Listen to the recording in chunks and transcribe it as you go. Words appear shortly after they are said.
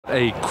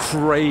a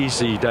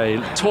crazy day.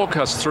 Talk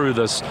us through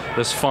this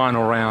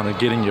final round and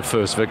getting your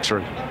first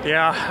victory.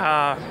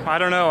 Yeah, I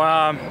don't know.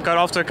 Got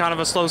off to kind of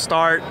a slow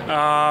start,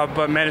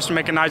 but managed to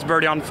make a nice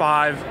birdie on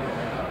 5.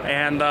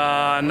 And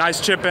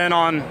nice chip in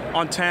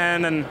on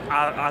 10, and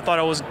I thought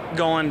I was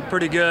going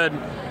pretty good.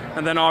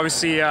 And then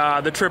obviously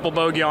the triple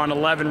bogey on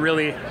 11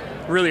 really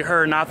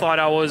hurt, and I thought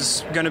I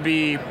was going to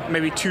be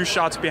maybe 2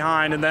 shots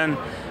behind. And then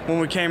when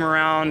we came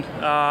around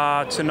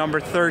to number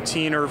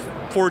 13 or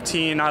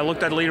 14, I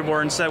looked at the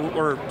leaderboard and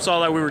saw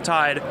that we were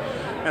tied.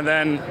 And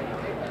then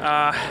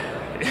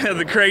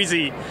the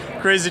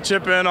crazy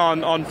chip in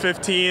on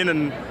 15,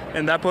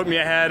 and that put me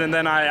ahead. And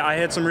then I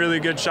hit some really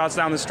good shots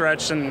down the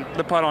stretch, and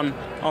the putt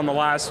on the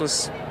last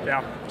was,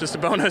 yeah, just a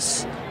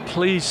bonus.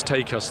 Please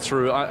take us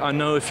through. I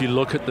know if you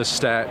look at the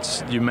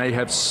stats, you may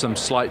have some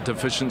slight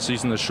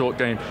deficiencies in the short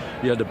game.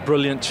 You had a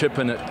brilliant chip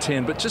in at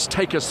 10, but just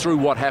take us through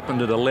what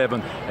happened at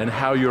 11 and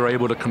how you're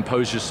able to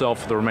compose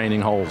yourself for the remaining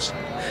holes.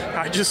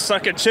 I just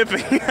suck at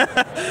chipping.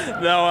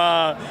 No,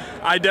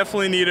 I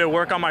definitely need to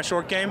work on my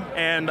short game,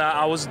 and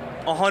I was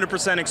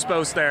 100%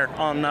 exposed there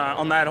on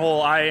that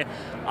hole.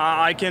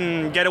 I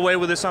can get away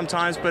with it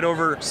sometimes, but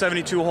over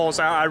 72 holes,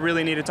 I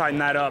really need to tighten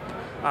that up.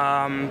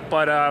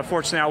 But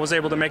fortunately, I was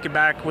able to make it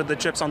back with the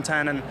chips on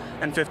 10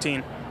 and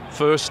 15.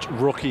 First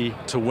rookie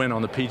to win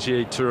on the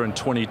PGA Tour in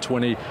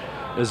 2020.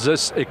 Is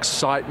this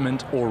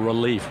excitement or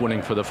relief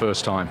winning for the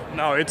first time?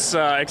 No, it's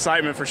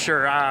excitement for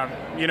sure.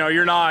 You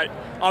know,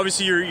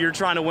 obviously you're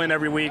trying to win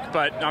every week,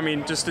 but I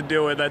mean, just to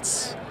do it,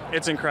 it's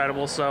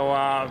incredible. So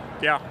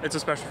yeah, it's a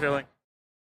special feeling.